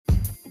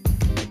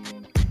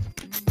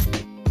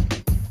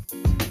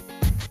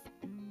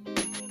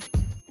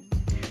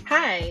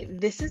Hi,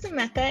 this is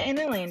Emeka and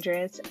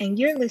Elandris, and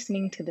you're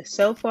listening to the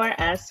So Far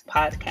As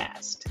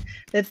podcast,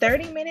 the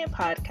 30-minute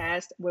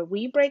podcast where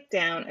we break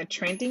down a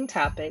trending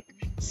topic,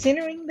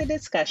 centering the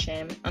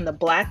discussion on the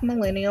Black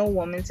millennial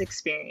woman's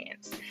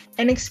experience,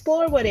 and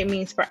explore what it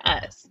means for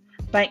us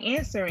by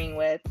answering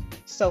with,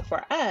 so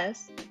for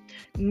us,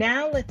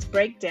 now let's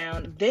break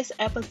down this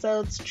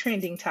episode's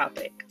trending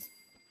topic.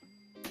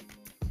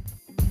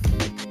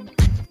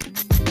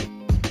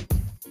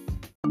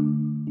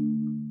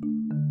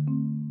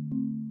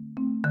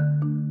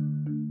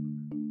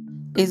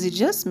 Is it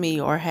just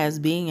me, or has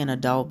being an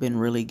adult been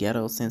really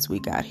ghetto since we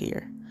got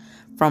here?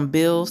 From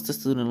bills to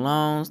student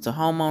loans to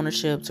home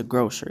ownership to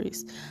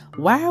groceries.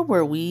 Why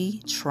were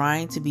we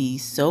trying to be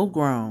so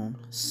grown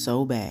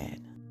so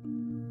bad?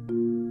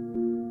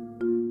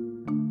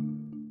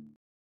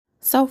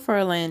 So for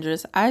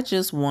Elandris, I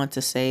just want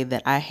to say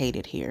that I hate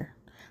it here.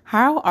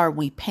 How are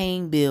we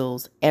paying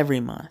bills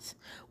every month?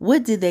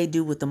 What did they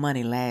do with the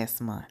money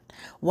last month?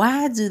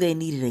 Why do they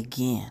need it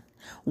again?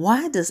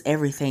 Why does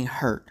everything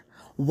hurt?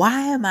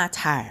 Why am I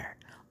tired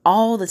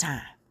all the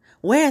time?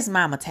 Where's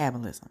my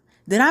metabolism?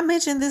 Did I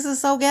mention this is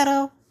so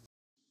ghetto?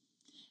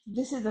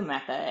 This is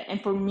Emeka,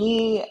 and for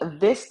me,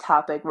 this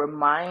topic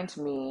reminds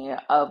me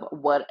of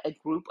what a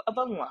group of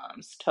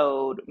alums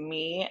told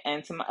me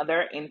and some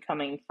other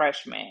incoming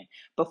freshmen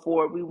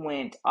before we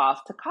went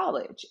off to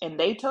college. And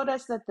they told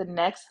us that the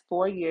next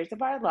 4 years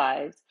of our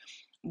lives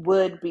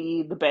would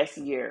be the best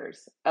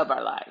years of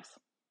our lives.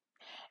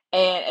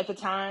 And at the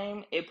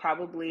time, it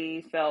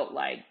probably felt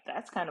like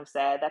that's kind of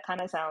sad. That kind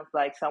of sounds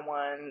like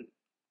someone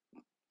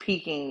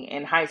peaking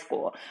in high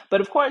school. But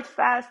of course,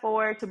 fast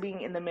forward to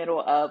being in the middle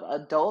of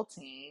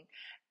adulting,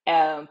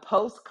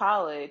 post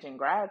college and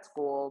grad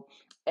school,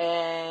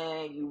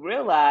 and you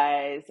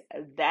realize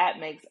that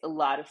makes a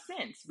lot of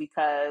sense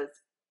because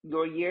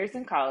your years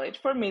in college,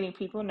 for many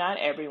people, not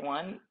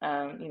everyone,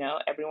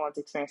 everyone's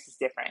experience is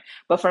different.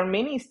 But for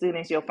many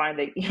students, you'll find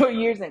that your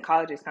years in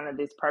college is kind of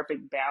this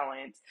perfect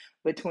balance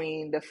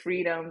between the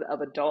freedoms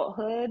of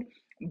adulthood,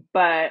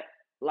 but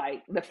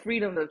like the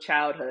freedoms of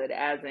childhood,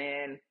 as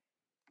in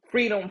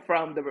freedom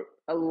from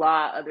a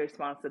lot of the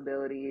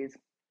responsibilities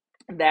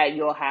that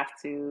you'll have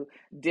to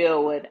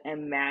deal with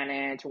and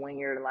manage when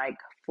you're like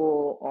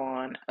full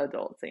on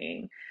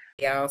adulting.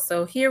 Y'all,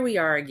 so here we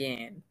are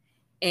again.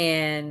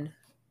 And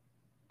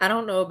I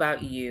don't know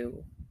about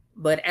you,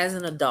 but as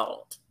an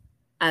adult,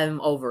 I'm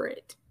over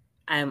it.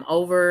 I'm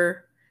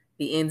over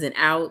the ins and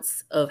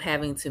outs of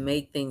having to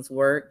make things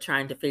work,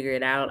 trying to figure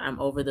it out. I'm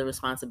over the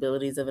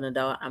responsibilities of an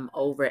adult. I'm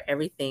over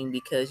everything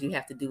because you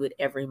have to do it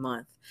every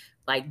month,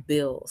 like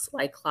bills,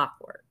 like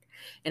clockwork.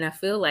 And I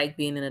feel like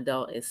being an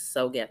adult is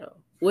so ghetto.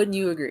 Wouldn't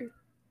you agree?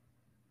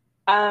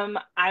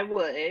 I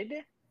would.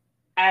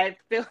 I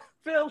feel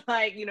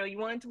like, you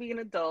want to be an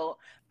adult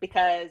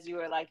because you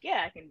were like,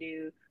 yeah, I can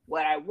do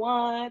what I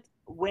want,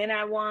 when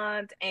I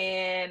want,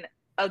 and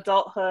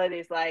adulthood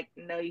is like,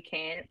 no, you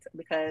can't,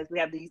 because we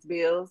have these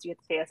bills you have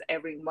to pay us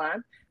every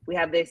month. We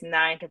have this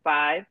 9 to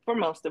 5 for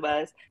most of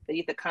us that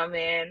you have to come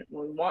in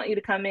when we want you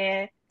to come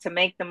in to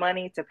make the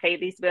money to pay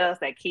these bills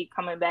that keep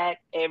coming back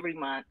every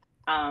month.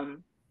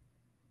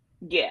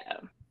 Yeah,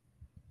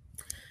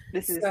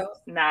 this is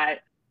not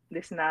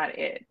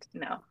it.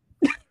 No.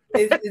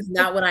 It's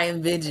not what I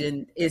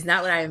envisioned. It's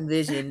not what I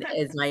envisioned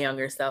as my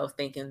younger self,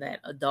 thinking that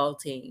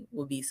adulting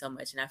would be so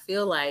much. And I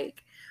feel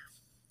like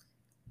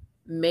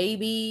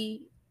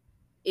maybe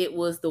it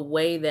was the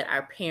way that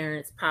our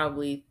parents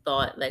probably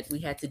thought like we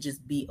had to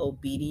just be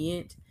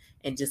obedient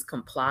and just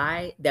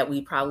comply, that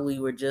we probably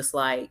were just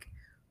like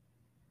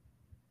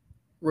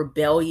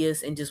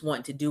rebellious and just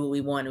wanting to do what we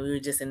want. And we were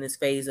just in this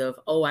phase of,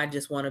 oh, I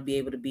just want to be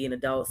able to be an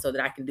adult so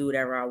that I can do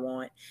whatever I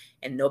want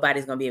and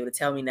nobody's going to be able to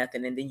tell me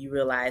nothing. And then you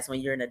realize when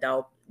you're an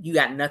adult, you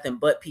got nothing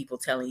but people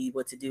telling you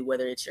what to do,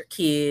 whether it's your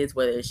kids,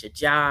 whether it's your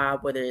job,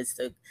 whether it's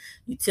the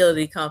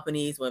utility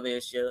companies, whether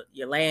it's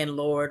your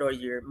landlord or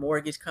your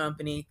mortgage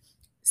company.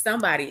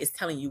 Somebody is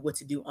telling you what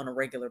to do on a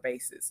regular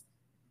basis.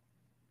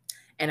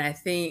 And I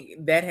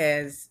think that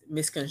has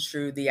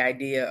misconstrued the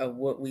idea of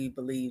what we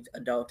believed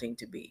adulting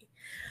to be.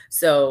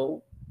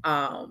 So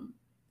I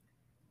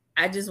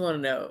just want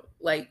to know,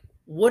 like,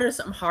 what are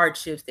some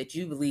hardships that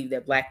you believe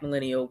that Black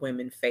millennial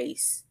women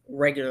face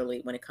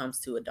regularly when it comes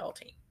to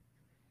adulting?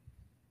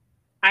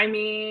 I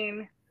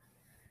mean,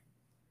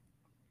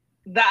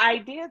 the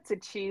idea to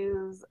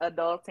choose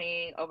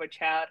adulting over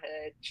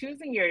childhood,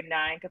 choosing your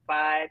 9 to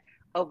 5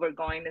 over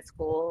going to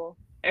school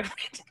every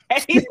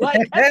day,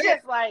 like that's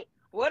just like,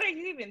 what are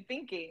you even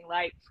thinking?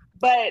 Like,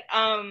 but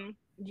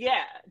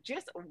yeah,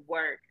 just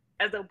work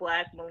as a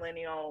Black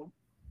millennial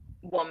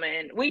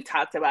woman. We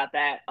talked about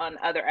that on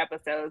other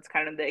episodes,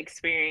 kind of the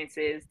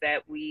experiences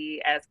that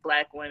we as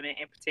Black women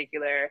in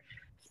particular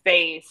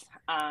face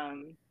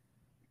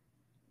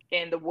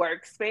in the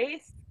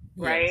workspace,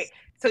 right? Yes.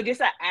 So just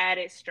an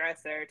added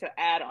stressor to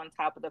add on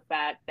top of the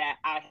fact that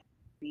I have to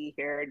be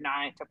here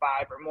 9 to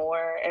 5 or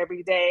more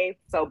every day.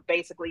 So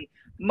basically,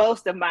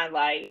 most of my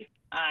life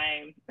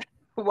I'm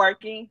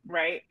working,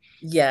 right?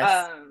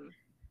 Yes.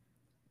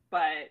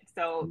 But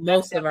so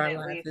that's Most of our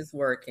life definitely, is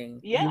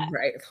working. You're yeah,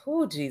 right.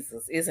 Oh,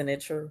 Jesus, isn't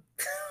it true?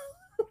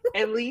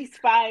 at least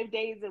 5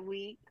 days a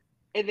week,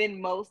 and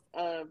then most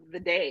of the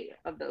day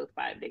of those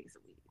 5 days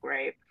a week,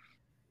 right?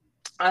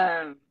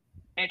 um,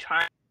 and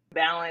trying to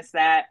balance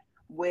that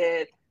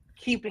with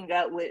keeping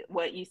up with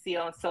what you see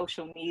on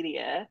social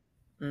media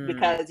Mm,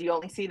 because you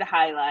only see the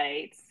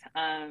highlights.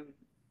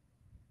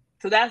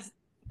 So that's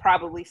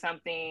probably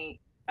something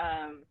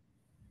um,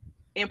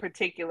 in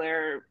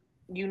particular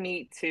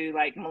unique to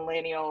like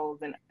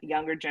millennials and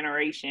younger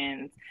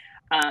generations.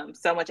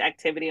 So much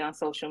activity on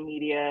social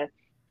media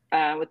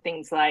with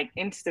things like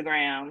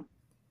Instagram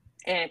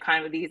and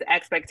kind of these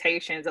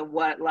expectations of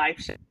what life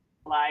should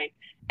be like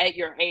at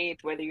your age,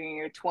 whether you're in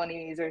your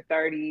 20s or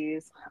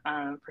 30s.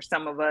 For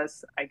some of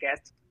us, I guess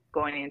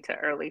going into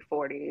early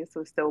 40s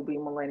will still be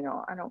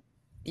millennial. I'm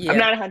yeah.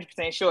 not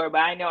 100% sure, but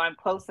I know I'm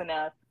close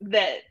enough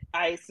that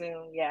I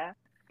assume, yeah.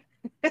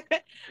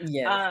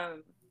 Yes.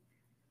 um,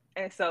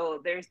 and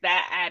so there's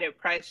that added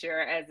pressure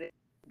as it,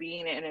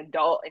 being an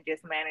adult and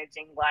just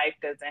managing life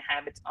doesn't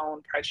have its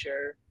own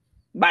pressure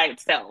by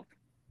itself.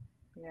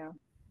 Yeah.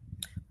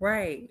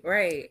 Right,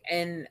 right.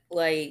 And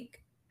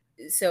like,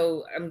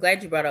 so I'm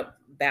glad you brought up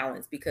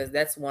balance because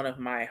that's one of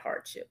my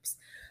hardships.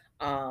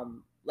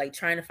 Like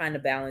trying to find a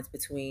balance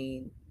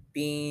between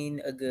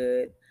being a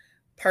good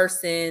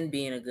person,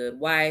 being a good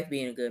wife,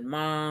 being a good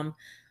mom,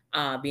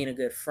 being a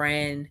good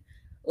friend.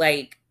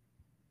 Like,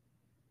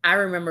 I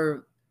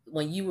remember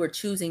when you were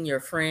choosing your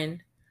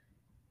friend,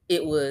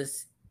 it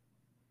was,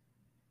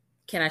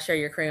 can I share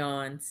your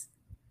crayons?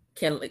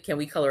 Can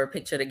we color a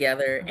picture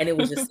together? And it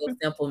was just so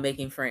simple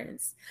making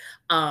friends.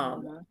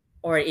 Um, Mhm.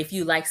 or if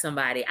you like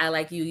somebody, I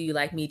like you, you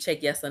like me,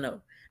 check yes or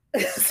no.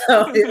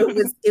 So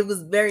it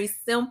was very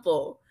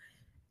simple.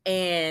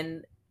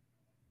 And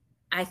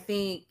I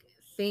think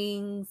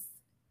things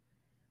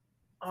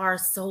are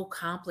so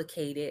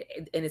complicated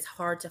and it's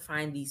hard to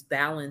find these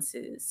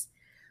balances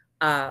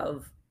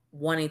of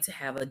wanting to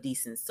have a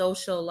decent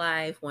social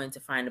life, wanting to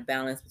find a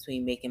balance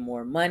between making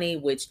more money,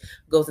 which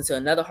goes into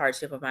another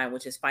hardship of mine,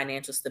 which is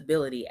financial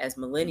stability. As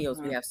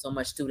millennials, we Mhm. have so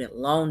much student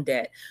loan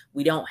debt.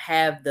 We don't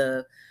have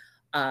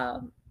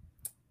um,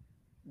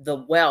 the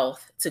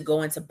wealth to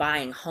go into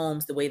buying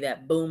homes the way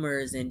that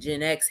boomers and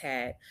Gen X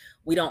had.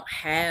 We don't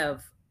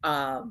have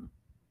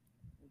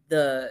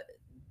the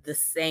the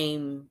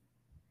same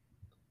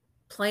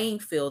playing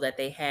field that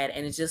they had,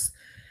 and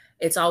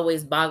it's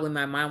always boggling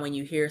my mind when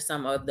you hear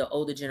some of the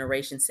older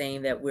generation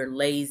saying that we're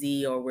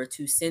lazy or we're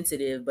too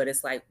sensitive, but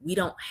it's like we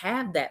don't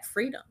have that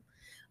freedom.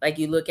 Like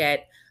you look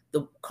at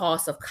the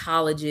cost of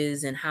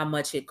colleges and how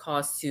much it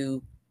costs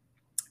to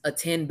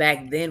attend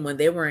back then when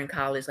they were in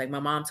college. Like my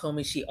mom told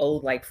me she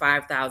owed like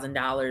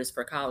 $5,000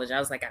 for college. I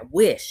was like, I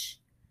wish.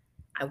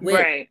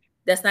 Right.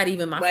 That's not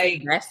even my full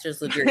Like bachelor's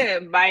degree.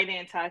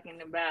 Biden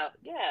talking about,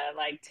 yeah,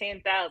 like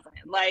 10,000.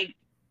 Like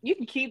you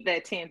can keep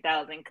that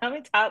 10,000. Come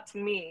and talk to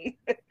me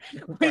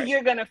when Right.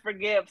 you're gonna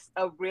forgive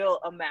a real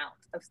amount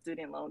of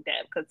student loan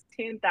debt because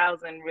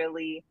 10,000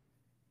 really,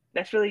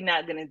 that's really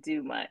not gonna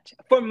do much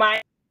for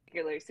my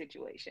particular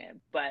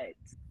situation. But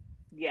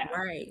yeah,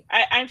 Right.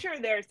 I'm sure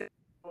there's,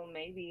 well,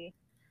 maybe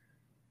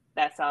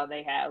that's all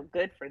they have.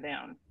 Good for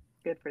them.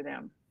 Good for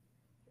them.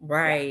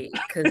 Yeah. Right,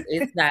 because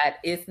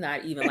it's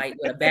not even like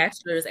with a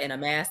bachelor's and a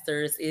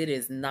master's, it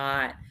is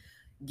not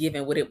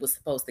giving what it was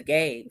supposed to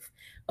give.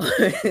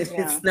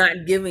 Yeah. It's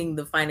not giving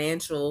the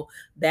financial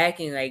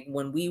backing. Like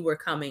when we were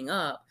coming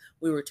up,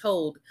 we were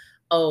told,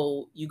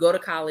 "Oh, you go to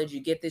college,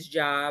 you get this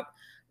job,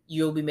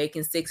 you'll be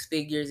making six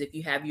figures if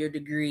you have your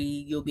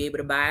degree, you'll be able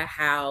to buy a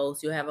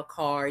house, you'll have a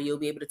car, you'll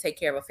be able to take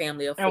care of a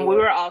family of And we four."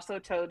 were also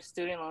told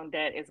student loan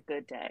debt is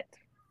good debt.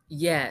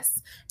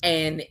 Yes,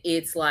 and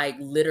it's like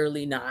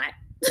literally not.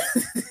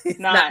 It's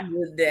It's not not.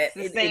 good It's that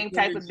the it same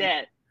type hinders of you.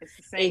 debt. It's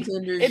the It same.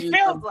 hinders It you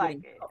feels from like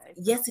getting it. help. It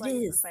feels Yes, it like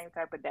it's the is. same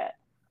type of debt.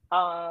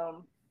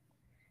 Um,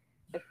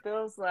 it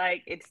feels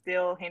like it's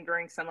still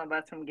hindering some of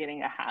us from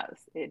getting a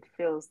house. It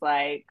feels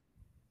like,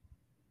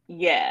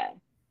 yeah.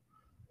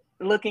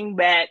 Looking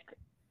back,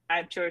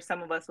 I'm sure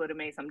some of us would have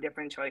made some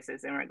different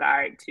choices in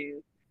regard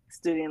to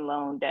student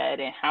loan debt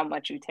and how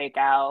much you take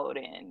out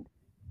and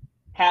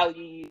how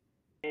you use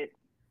it.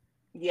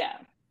 Yeah,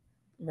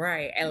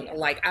 Right. And yeah.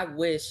 like I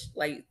wish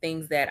like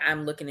things that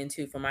I'm looking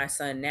into for my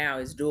son now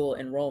is dual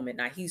enrollment.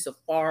 Now he's a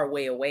far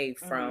way away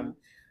Mm-hmm. from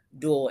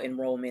dual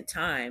enrollment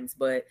times,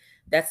 but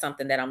that's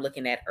something that I'm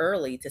looking at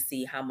early to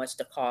see how much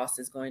the cost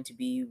is going to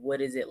be. What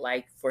is it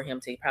like for him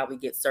to probably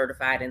get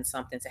certified in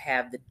something to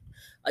have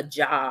a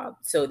job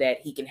so that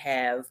he can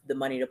have the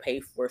money to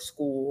pay for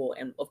school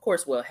and of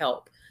course will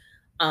help.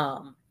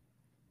 Um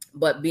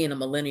But being a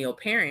millennial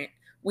parent,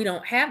 we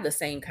don't have the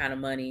same kind of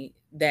money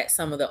that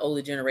some of the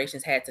older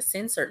generations had to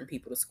send certain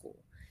people to school,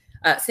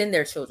 send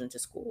their children to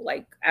school.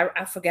 Like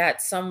I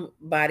forgot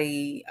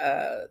somebody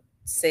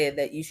said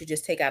that you should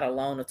just take out a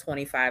loan of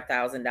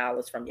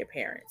 $25,000 from your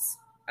parents.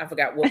 I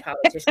forgot what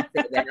politician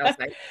said that. I was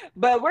like,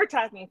 But we're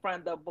talking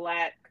from the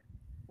Black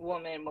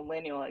woman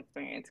millennial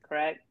experience,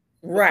 correct?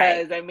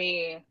 right, Because I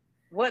mean,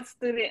 what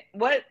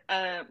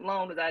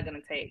loan was I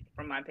going to take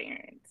from my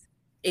parents,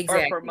 or for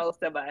Exactly.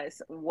 most of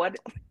us? What?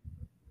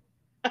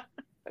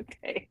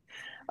 Okay,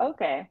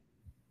 okay,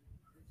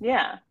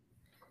 yeah.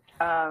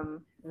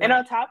 And Right.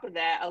 on top of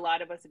that, a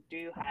lot of us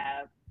do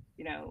have,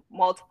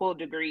 multiple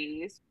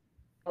degrees,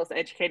 most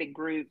educated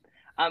group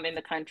in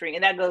the country,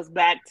 and that goes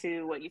back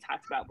to what you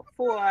talked about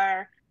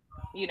before.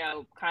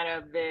 Kind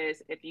of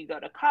this, if you go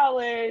to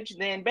college,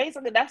 then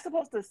basically that's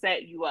supposed to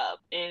set you up.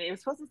 And it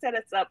was supposed to set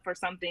us up for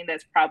something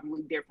that's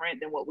probably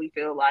different than what we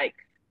feel like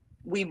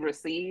we've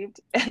received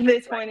at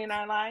this point in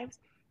our lives.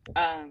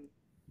 Um,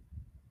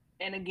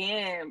 and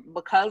again,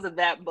 because of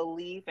that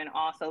belief and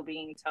also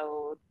being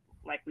told,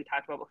 like we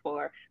talked about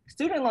before,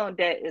 student loan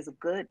debt is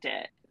good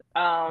debt.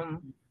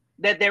 Um,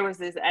 that there was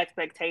this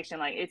expectation,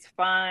 like it's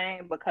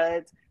fine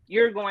because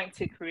you're going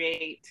to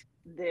create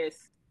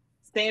this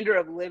standard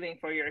of living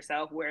for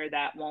yourself where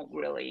that won't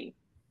really,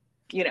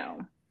 you know,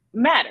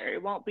 matter.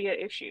 It won't be an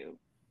issue.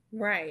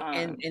 Right. Um,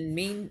 And in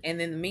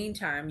the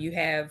meantime, you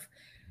have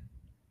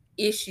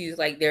issues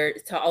like they're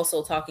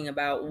also talking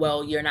about,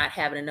 well, you're not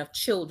having enough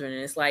children.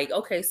 And it's like,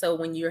 okay, so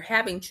when you're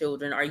having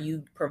children,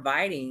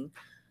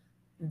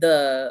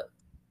 the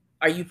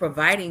are you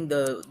providing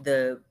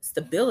the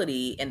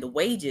stability and the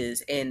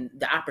wages and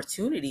the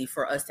opportunity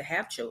for us to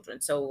have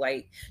children? So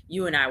like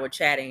you and I were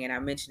chatting and I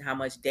mentioned how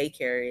much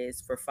daycare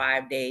is for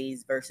 5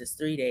 days versus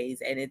 3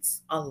 days, and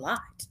it's a lot.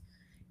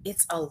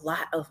 It's a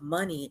lot of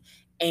money,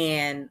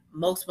 and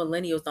most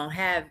millennials don't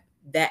have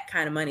that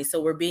kind of money. So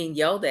we're being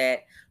yelled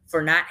at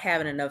for not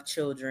having enough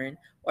children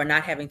or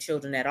not having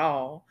children at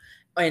all.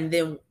 And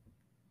then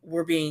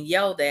we're being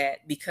yelled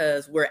at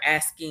because we're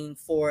asking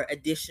for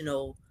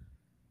additional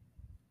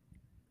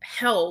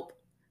help,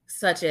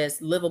 such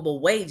as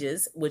livable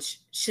wages, which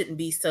shouldn't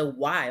be so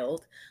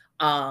wild,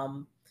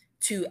 um,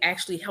 to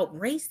actually help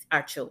raise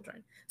our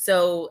children.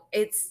 So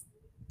and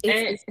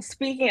it's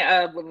speaking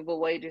of livable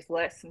wages,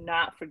 let's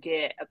not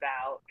forget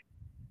about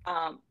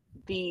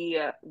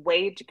the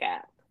wage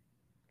gap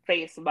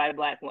faced by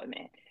Black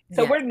women.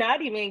 So yeah. we're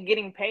not even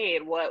getting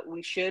paid what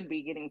we should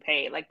be getting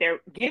paid. Like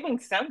they're giving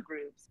some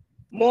groups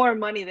more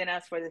money than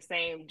us for the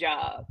same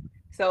job.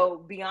 So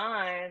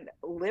beyond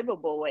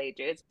livable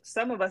wages,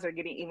 some of us are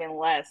getting even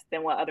less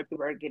than what other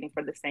people are getting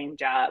for the same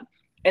job.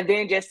 And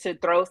then just to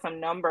throw some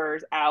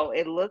numbers out,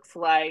 it looks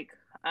like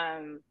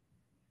um,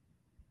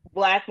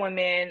 Black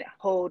women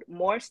hold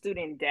more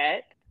student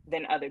debt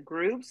than other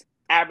groups,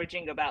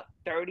 averaging about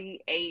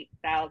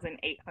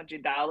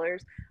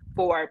 $38,800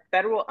 for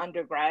federal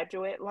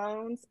undergraduate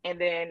loans.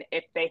 And then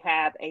if they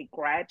have a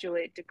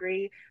graduate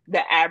degree,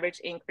 the average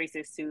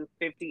increases to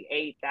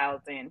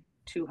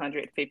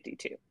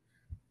 58,252.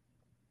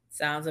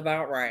 Sounds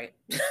about right.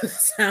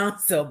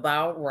 Sounds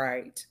about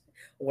right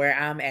where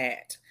I'm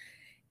at.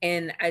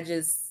 And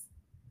it's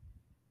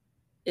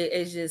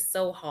just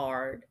so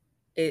hard.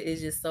 It is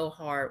just so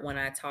hard when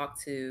I talk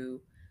to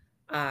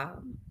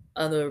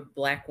other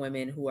Black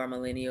women who are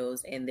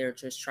millennials and they're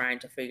just trying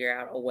to figure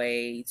out a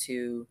way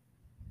to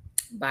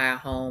buy a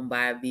home,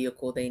 buy a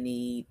vehicle they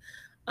need,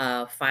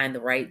 find the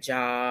right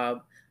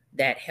job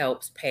that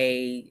helps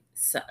pay,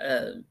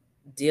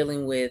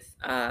 dealing with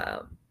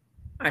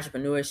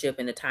entrepreneurship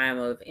in a time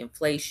of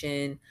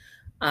inflation,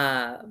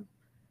 uh,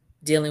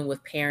 dealing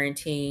with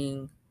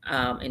parenting,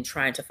 and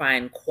trying to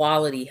find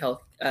quality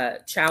health,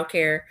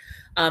 childcare.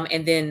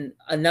 And then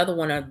another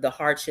one of the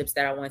hardships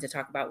that I wanted to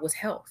talk about was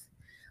health.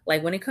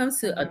 Like when it comes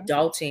to Mm-hmm.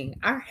 adulting,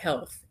 our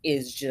health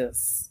is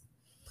just,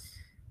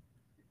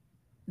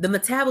 the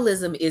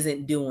metabolism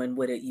isn't doing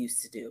what it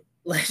used to do.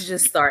 Let's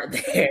just start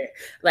there.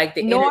 Like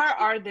the Nor energy,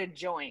 are the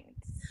joints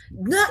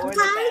not or the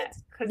right. back,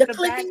 because The the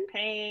back clicking,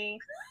 pain.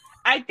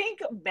 I think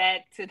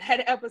back to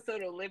that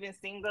episode of Living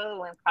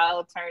Single when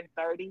Kyle turned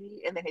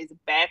 30 and then his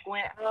back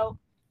went out.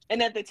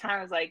 And at the time,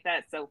 I was like,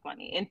 that's so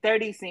funny. And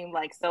 30 seemed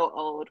like so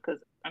old because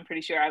I'm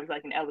pretty sure I was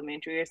like in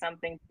elementary or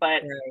something.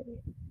 But right?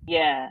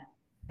 yeah,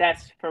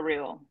 that's for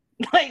real.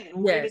 Like,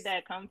 where did Yes.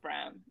 that come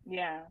from?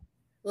 Yeah.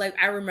 Like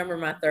I remember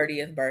my Yeah.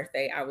 30th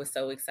birthday. I was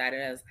so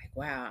excited. I was like,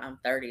 wow, I'm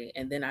 30.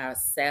 And then I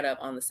sat up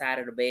on the side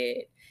of the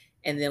bed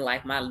and then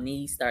like my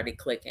knees started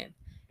clicking.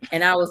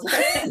 And I was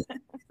like,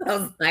 I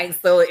was like,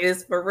 so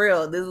it's for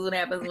real. This is what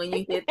happens when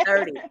you hit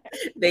 30.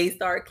 They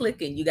start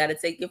clicking. You got to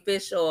take your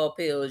fish oil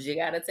pills. You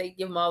got to take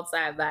your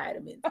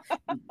multivitamins.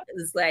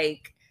 It's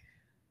like,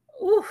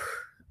 ooh,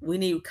 we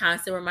need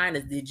constant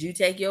reminders. Did you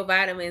take your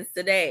vitamins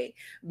today?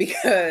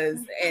 Because,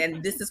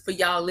 and this is for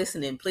y'all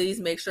listening, please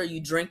make sure you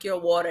drink your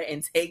water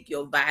and take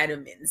your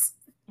vitamins.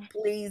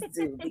 Please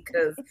do,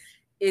 because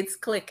it's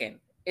clicking.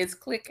 It's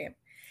clicking.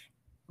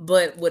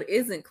 But what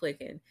isn't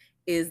clicking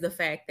is the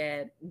fact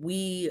that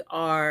we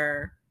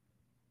are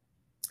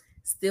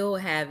still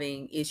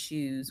having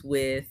issues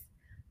with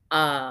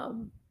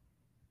um,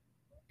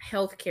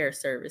 healthcare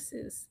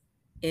services.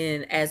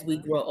 And as we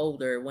Mm-hmm. grow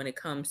older, when it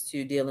comes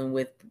to dealing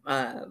with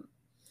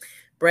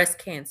breast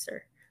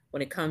cancer,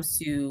 when it comes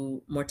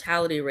to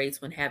mortality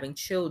rates when having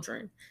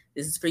children.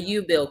 This is for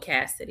you, Bill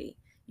Cassidy.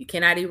 You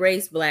cannot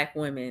erase Black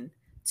women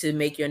to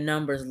make your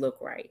numbers look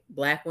right.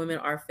 Black women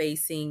are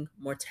facing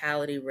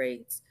mortality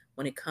rates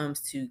when it comes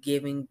to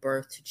giving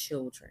birth to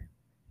children.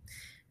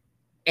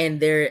 And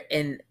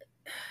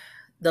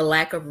the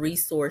lack of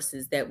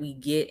resources that we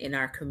get in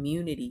our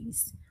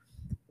communities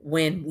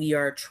when we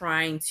are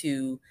trying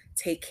to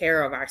take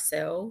care of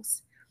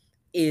ourselves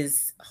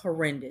is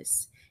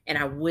horrendous. And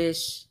I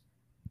wish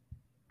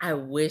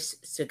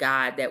to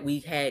God that we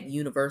had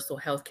universal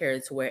health care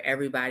to where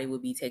everybody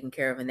would be taken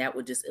care of, and that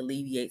would just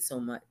alleviate so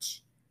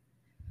much.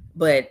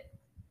 But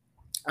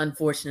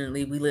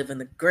unfortunately, we live in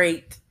the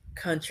great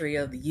country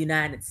of the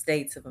United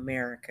States of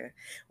America,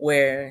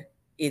 where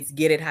it's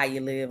get it how you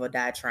live or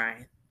die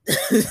trying.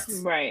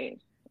 Right.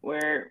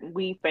 Where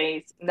we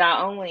face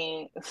not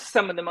only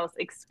some of the most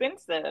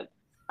expensive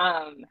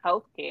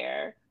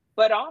healthcare,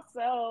 but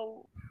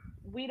also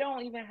we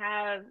don't even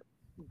have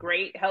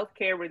great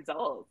healthcare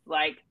results.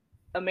 Like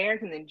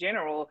Americans in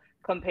general,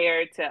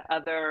 compared to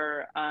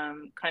other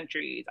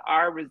countries,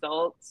 our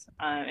results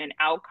and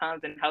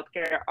outcomes in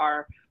healthcare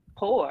are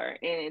poor.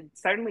 And it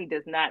certainly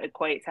does not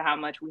equate to how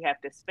much we have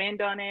to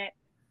spend on it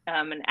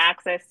and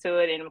access to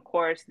it. And of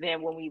course,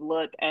 then when we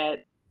look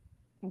at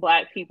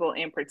Black people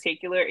in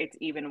particular, it's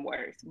even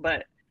worse.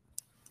 But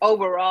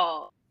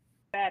overall,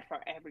 bad for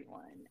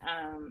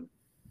everyone.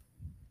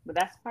 But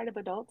that's part of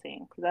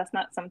adulting because that's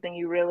not something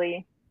you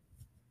really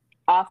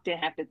often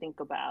have to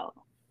think about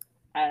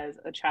as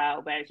a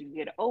child. But as you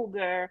get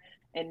older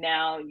and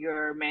now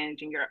you're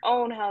managing your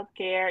own health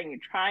care and you're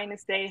trying to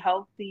stay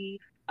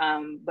healthy,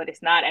 but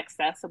it's not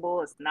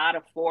accessible, it's not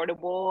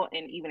affordable.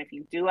 And even if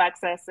you do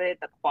access it,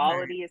 the Right.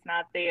 quality is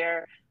not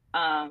there.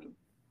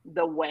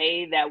 The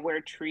way that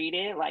we're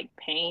treated, like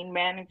pain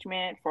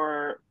management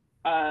for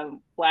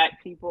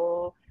Black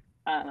people,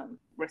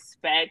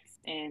 respect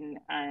and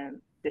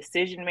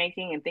decision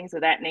making and things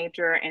of that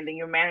nature. And then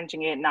you're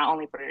managing it not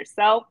only for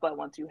yourself, but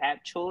once you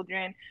have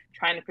children,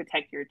 trying to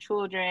protect your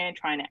children,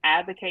 trying to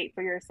advocate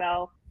for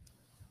yourself.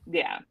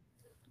 Yeah,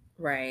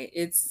 Right.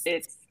 it's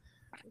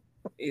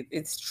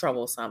It's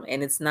troublesome,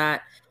 and it's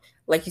not,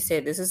 like you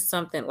said, this is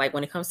something like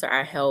when it comes to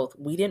our health,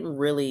 we didn't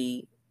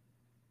really.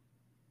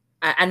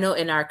 I know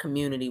in our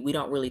community, we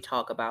don't really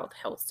talk about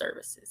health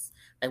services.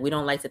 Like we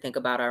don't like to think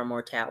about our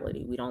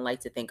mortality. We don't like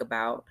to think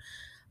about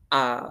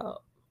uh,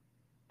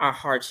 our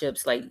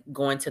hardships, like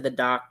going to the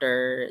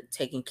doctor,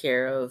 taking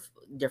care of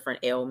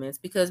different ailments,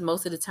 because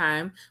most of the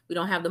time we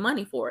don't have the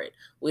money for it.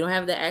 We don't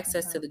have the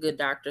access to Mhm. the good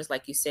doctors,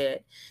 like you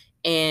said.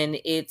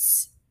 And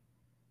it's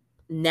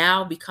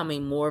now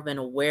becoming more of an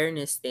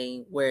awareness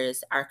thing,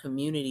 whereas our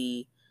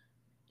community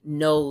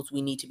knows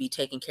we need to be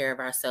taking care of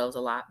ourselves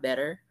a lot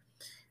better.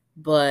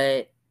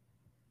 But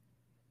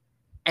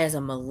as a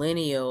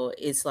millennial,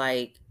 it's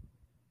like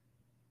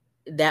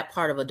that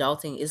part of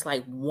adulting is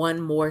like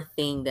one more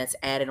thing that's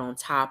added on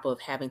top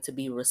of having to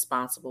be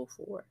responsible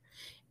for.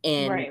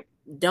 And Right.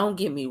 don't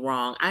get me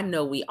wrong, I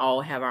know we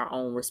all have our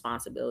own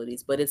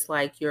responsibilities, but it's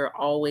like you're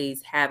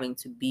always having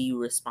to be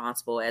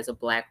responsible as a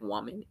Black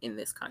woman in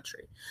this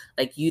country.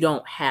 Like you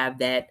don't have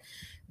that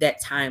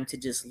time to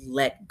just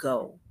let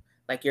go.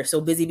 Like you're so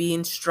busy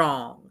being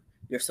strong.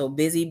 You're so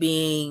busy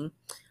being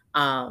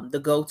the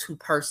go-to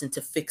person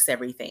to fix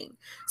everything.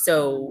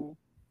 So Mhm.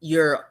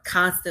 you're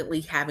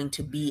constantly having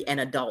to be an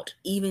adult.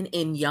 Even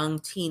in young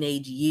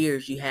teenage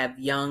years, you have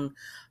young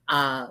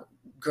uh,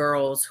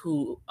 girls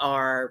who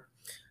are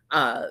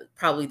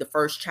probably the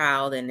first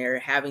child and they're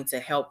having to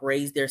help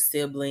raise their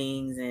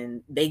siblings,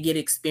 and they get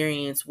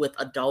experience with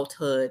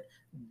adulthood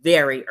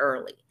very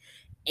early.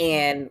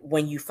 And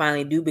when you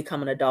finally do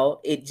become an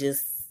adult, it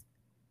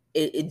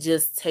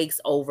just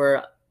takes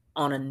over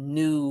on a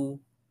new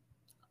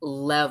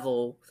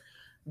level,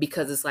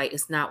 because it's like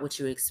it's not what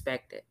you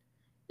expected.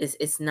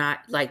 It's not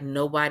like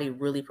nobody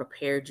really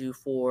prepared you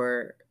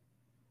for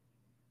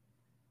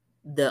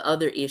the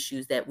other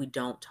issues that we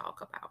don't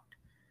talk about,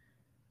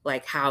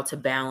 like how to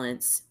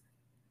balance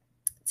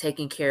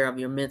taking care of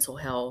your mental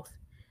health,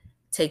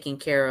 taking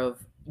care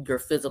of your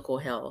physical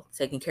health,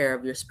 taking care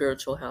of your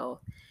spiritual health,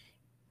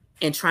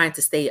 and trying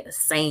to stay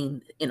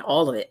sane in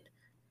all of it.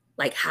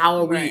 Like, how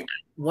are we? Right.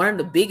 One of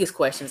the biggest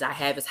questions I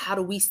have is how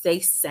do we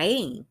stay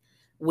sane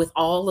with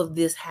all of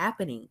this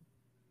happening?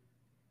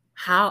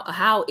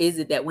 How is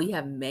it that we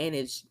have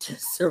managed to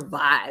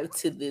survive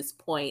to this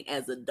point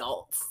as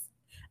adults?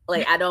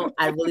 Like, I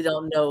really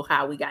don't know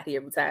how we got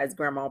here besides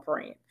grandma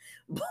praying.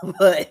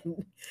 But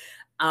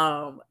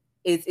um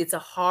it's a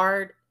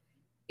hard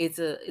it's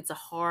a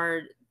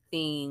hard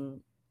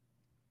thing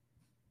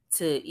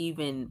to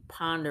even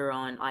ponder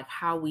on, like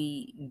how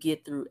we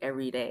get through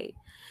every day.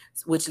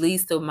 Which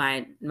leads to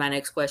my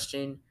next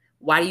question.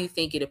 Why do you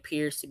think it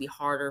appears to be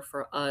harder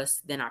for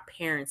us than our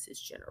parents'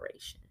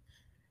 generation?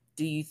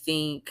 Do you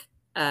think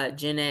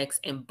Gen X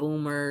and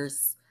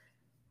boomers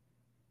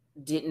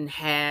don't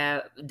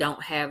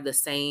have the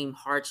same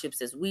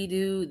hardships as we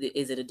do?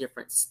 Is it a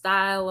different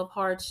style of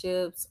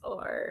hardships,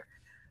 or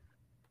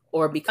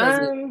because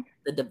of Um,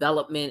 the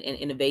development and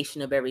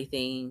innovation of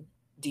everything,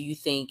 do you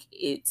think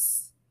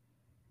it's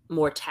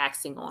more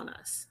taxing on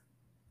us?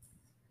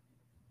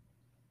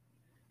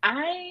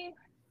 I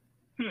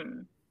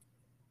Hmm.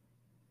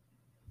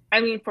 I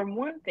mean, for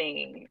one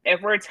thing,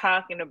 if we're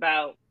talking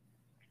about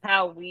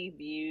how we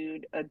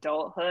viewed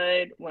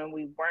adulthood when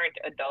we weren't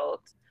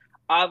adults,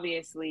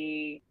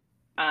 obviously,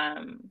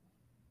 um,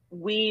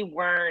 we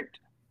weren't,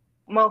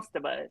 most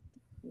of us,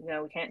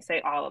 we can't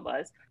say all of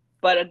us,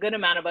 but a good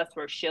amount of us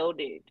were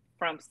shielded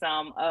from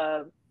some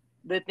of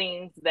the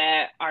things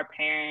that our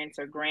parents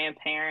or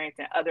grandparents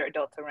and other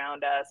adults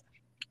around us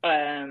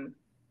um,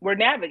 were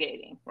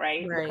navigating,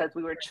 right? Right. Because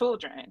we were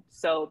children.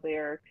 So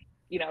there,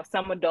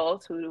 some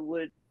adults who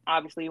would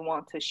obviously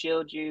want to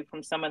shield you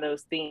from some of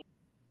those things.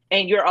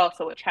 And you're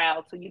also a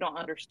child, so you don't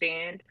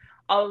understand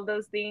all of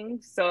those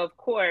things. So, of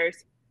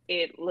course,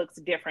 it looks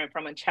different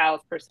from a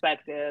child's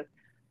perspective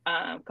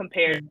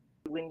compared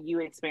to when you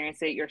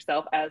experience it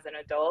yourself as an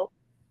adult.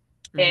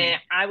 Mm-hmm.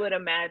 And I would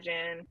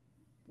imagine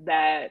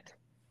that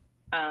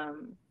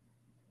um,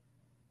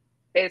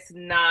 it's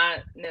not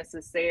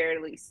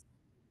necessarily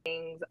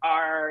things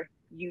are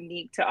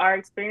unique to our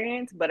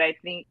experience, but I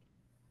think,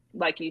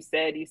 like you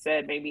said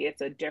maybe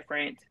it's a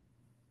different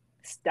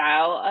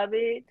style of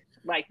it,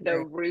 like the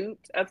Right. root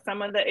of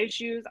some of the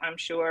issues. I'm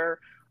sure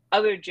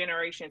other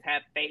generations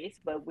have faced,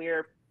 but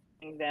we're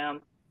facing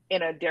them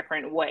in a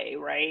different way,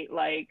 right?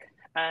 Like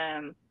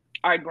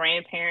our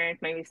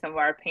grandparents, maybe some of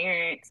our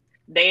parents,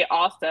 they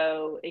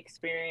also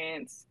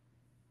experience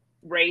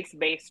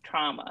race-based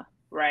trauma,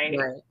 right?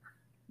 Right.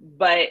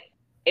 But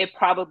it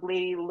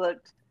probably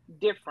looked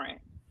different.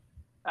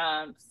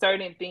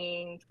 Certain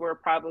things were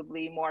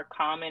probably more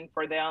common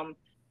for them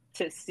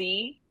to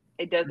see.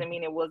 It doesn't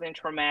mean it wasn't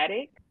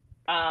traumatic,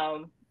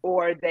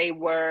 or they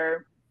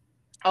were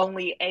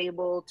only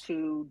able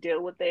to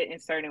deal with it in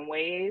certain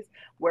ways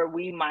where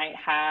we might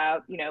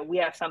have, we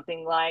have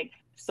something like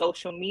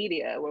social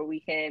media where we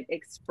can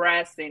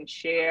express and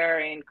share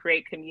and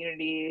create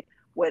community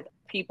with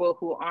people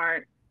who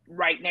aren't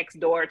right next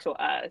door to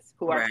us,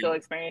 who are still Right.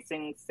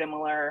 experiencing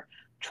similar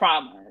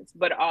traumas,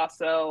 but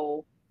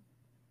also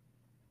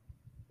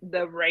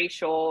the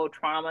racial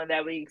trauma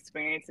that we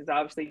experience is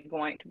obviously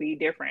going to be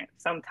different.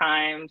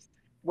 Sometimes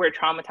we're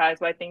traumatized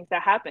by things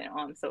that happen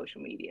on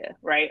social media,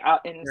 right?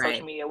 And social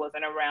Right. media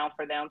wasn't around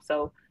for them,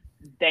 so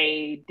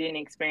they didn't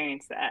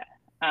experience that.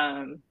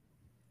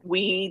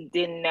 We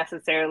didn't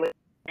necessarily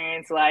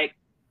experience like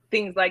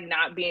things like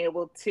not being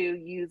able to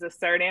use a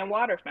certain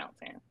water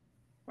fountain,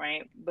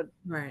 right? But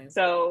Right.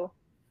 so,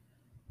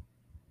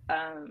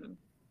 and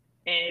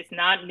it's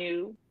not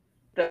new.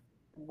 The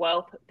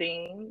wealth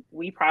thing,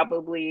 we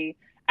probably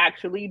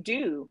actually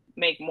do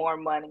make more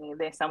money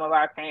than some of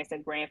our parents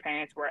and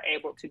grandparents were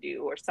able to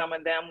do, or some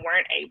of them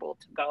weren't able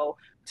to go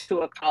to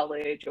a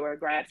college or a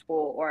grad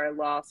school or a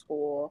law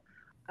school.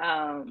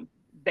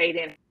 They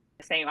didn't have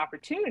the same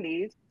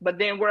opportunities, but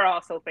then we're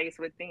also faced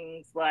with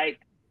things like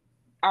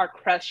our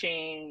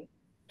crushing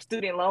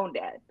student loan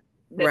debt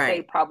that they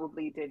Right.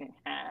 probably didn't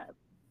have.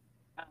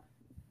 Um,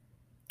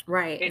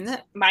 Right. And it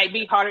that, might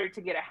be harder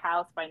to get a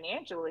house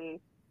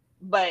financially,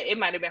 but it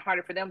might have been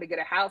harder for them to get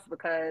a house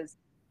because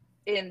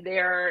in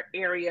their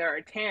area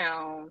or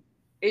town,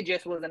 it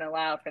just wasn't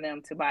allowed for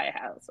them to buy a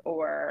house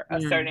or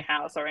a certain mm,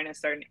 house or in a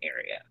certain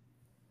area.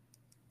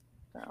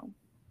 So,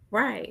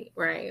 right.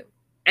 Right.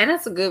 And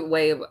that's a good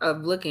way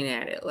of looking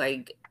at it,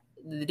 like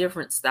the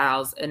different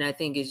styles. And I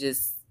think it's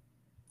just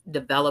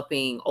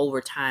developing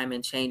over time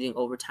and changing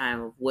over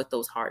time of what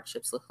those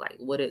hardships look like,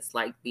 what it's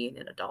like being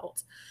an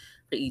adult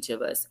for each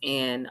of us.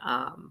 And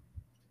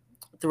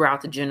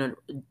throughout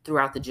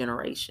throughout the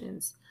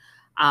generations.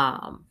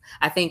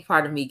 I think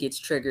part of me gets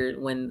triggered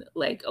when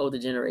like older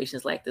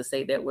generations like to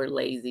say that we're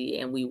lazy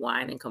and we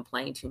whine and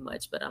complain too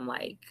much, but I'm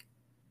like,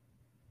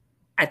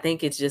 I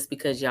think it's just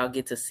because y'all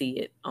get to see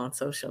it on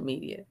social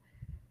media.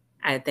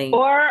 I think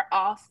or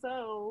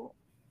also,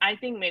 I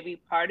think maybe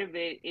part of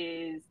it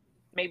is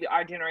maybe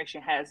our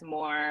generation has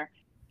more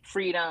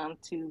freedom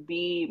to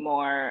be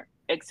more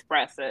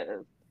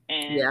expressive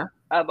and yeah,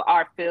 of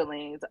our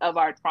feelings, of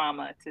our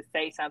trauma, to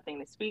say something,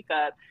 to speak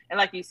up. And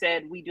like you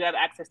said, we do have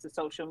access to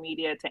social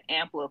media to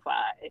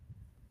amplify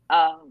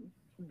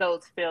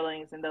those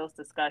feelings and those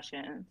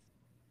discussions.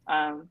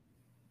 Um,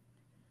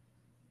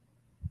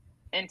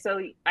 and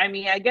so, I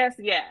mean, I guess,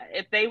 yeah,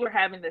 if they were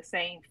having the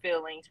same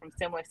feelings from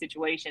similar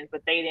situations,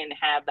 but they didn't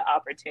have the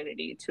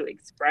opportunity to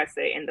express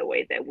it in the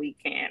way that we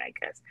can, I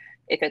guess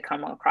it could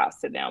come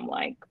across to them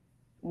like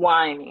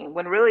whining,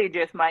 when really it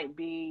just might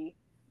be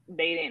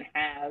they didn't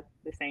have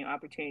the same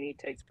opportunity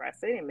to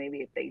express it. And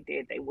maybe if they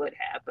did, they would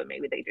have, but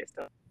maybe they just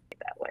don't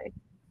think that way.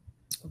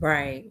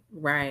 right,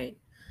 right.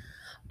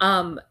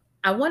 Um,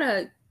 I want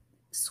to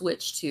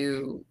switch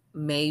to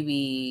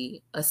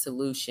maybe a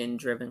solution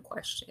driven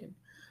question.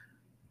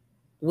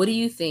 What do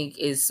you think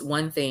is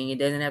one thing? It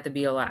doesn't have to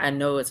be a lot. I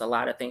know it's a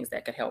lot of things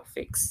that could help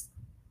fix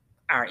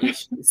our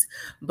issues,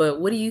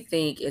 but what do you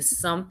think is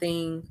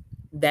something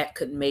that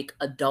could make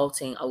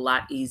adulting a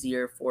lot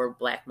easier for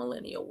Black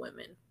millennial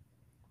women?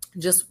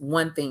 Just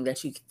one thing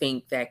that you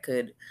think that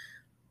could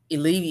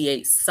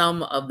alleviate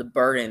some of the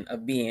burden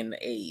of being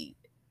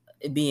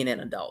an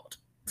adult.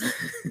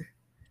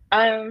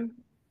 Um,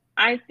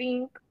 I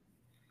think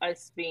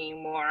us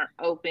being more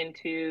open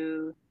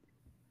to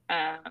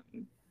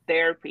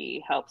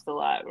therapy helps a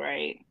lot,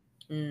 right?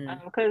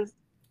 Because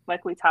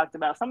like we talked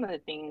about, some of the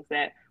things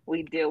that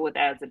we deal with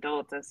as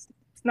adults, it's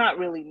not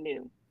really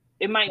new.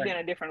 It might be in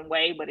a different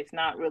way, but it's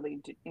not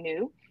really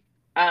new.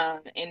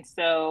 And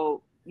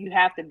so you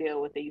have to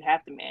deal with it. You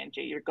have to manage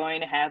it. You're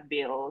going to have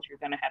bills. You're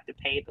going to have to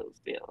pay those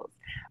bills.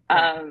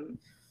 Right.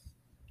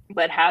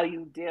 But how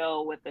you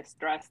deal with the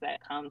stress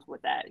that comes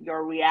with that,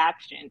 your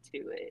reaction to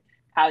it,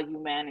 how you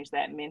manage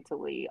that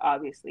mentally,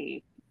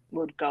 obviously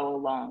would go a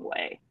long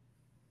way.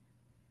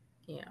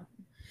 Yeah.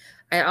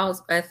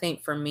 I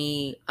think for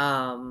me,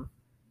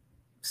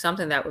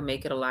 something that would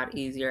make it a lot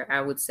easier, I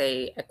would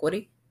say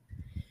equity.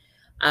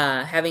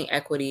 Having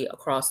equity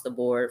across the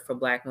board for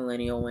Black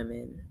millennial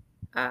women.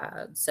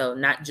 So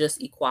not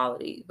just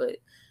equality, but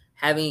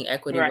having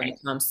equity when it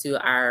comes to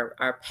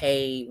our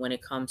pay, when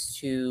it comes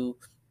to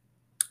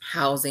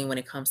housing, when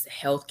it comes to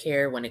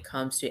healthcare, when it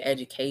comes to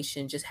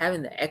education, just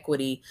having the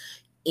equity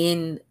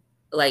in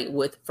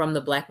from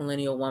the Black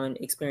millennial woman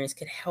experience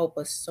could help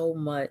us so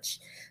much,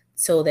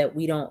 so that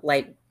we don't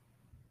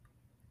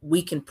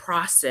we can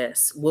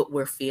process what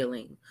we're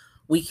feeling.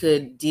 We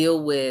could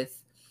deal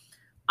with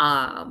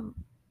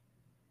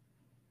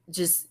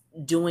just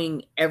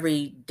doing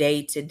every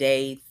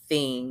day-to-day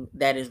thing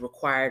that is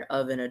required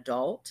of an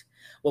adult,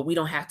 where we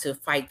don't have to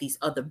fight these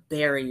other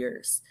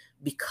barriers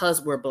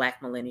because we're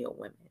Black millennial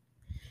women.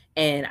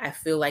 And I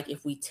feel like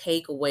if we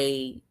take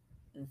away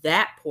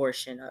that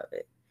portion of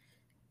it,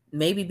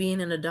 maybe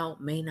being an adult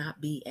may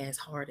not be as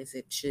hard as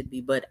it should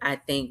be, but I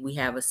think we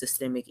have a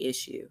systemic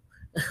issue.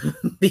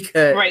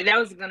 Because right, that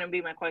was going to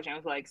be my question. I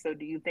was like, so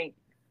do you think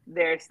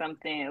there's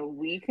something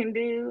we can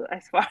do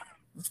as far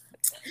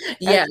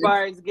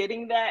as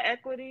getting that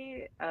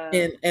equity?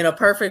 In a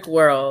perfect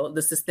world,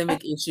 the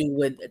systemic issue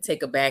would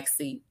take a back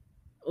seat,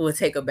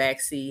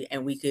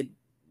 and we could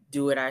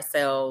do it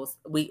ourselves.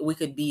 We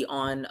could be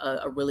on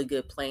a really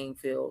good playing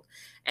field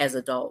as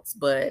adults,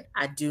 but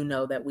I do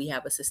know that we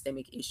have a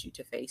systemic issue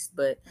to face.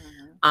 But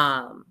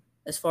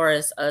as far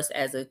as us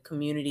as a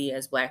community,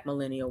 as Black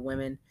millennial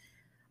women,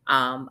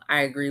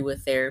 I agree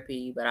with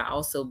therapy, but I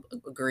also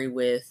agree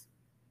with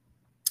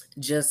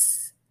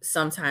just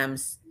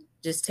sometimes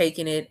just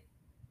taking it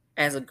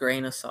as a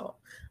grain of salt.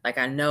 Like,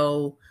 I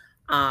know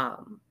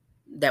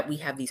that we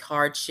have these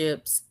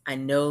hardships. I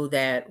know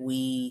that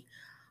we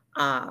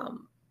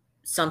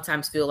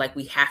sometimes feel like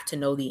we have to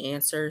know the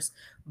answers,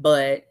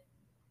 but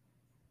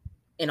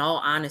in all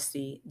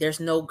honesty, there's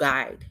no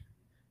guide.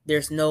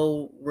 There's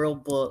no real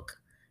book.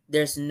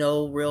 There's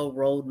no real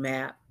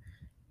roadmap.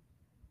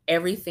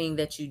 Everything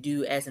that you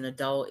do as an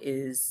adult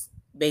is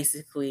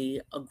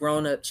basically a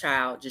grown-up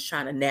child just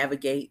trying to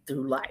navigate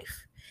through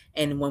life.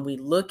 And when we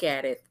look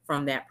at it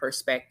from that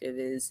perspective,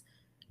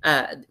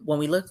 when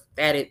we look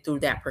at it through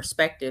that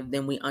perspective,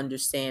 then we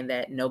understand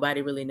that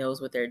nobody really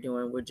knows what they're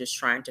doing. We're just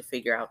trying to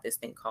figure out this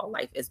thing called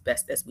life as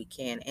best as we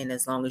can. And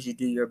as long as you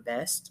do your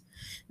best,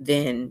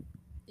 then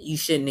you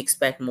shouldn't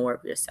expect more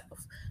of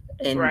yourself.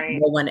 And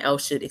no one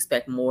else should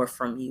expect more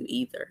from you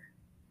either.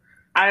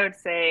 I would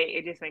say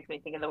it just makes me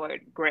think of the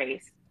word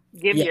grace.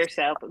 Give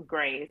yourself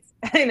grace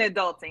in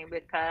adulting,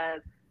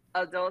 because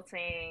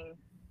adulting,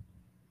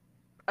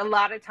 a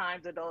lot of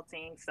times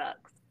adulting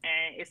sucks,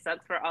 and it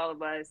sucks for all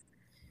of us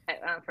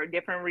for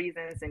different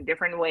reasons in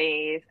different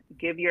ways.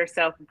 Give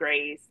yourself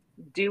grace.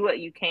 Do what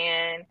you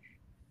can.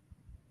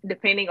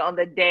 Depending on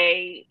the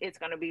day, it's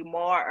going to be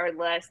more or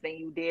less than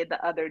you did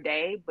the other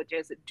day, but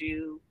just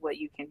do what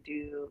you can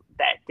do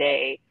that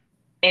day.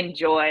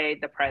 Enjoy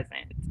the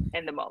present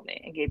in the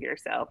moment and give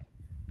yourself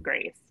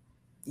grace.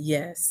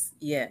 Yes.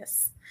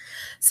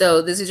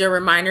 So this is your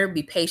reminder: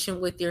 be patient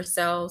with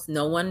yourselves.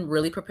 No one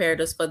really prepared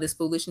us for this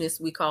foolishness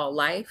we call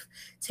life.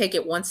 Take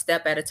it one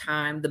step at a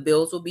time. The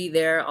bills will be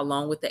there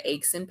along with the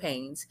aches and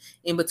pains.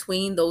 In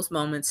between those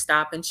moments,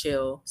 stop and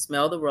chill,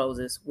 smell the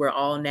roses. We're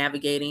all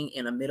navigating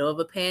in the middle of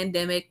a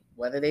pandemic,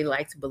 whether they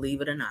like to believe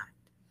it or not.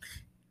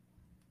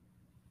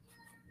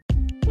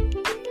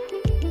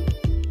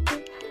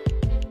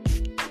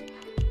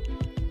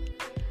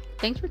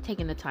 Thanks for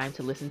taking the time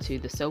to listen to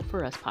the So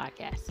For Us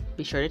podcast.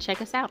 Be sure to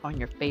check us out on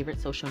your favorite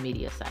social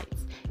media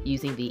sites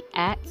using the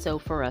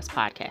 @SoForUs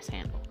podcast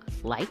handle.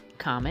 Like,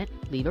 comment,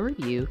 leave a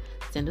review,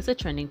 send us a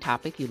trending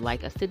topic you'd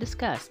like us to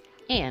discuss,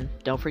 and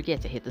don't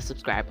forget to hit the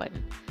subscribe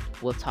button.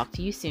 We'll talk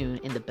to you soon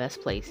in the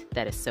best place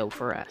that is So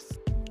For Us.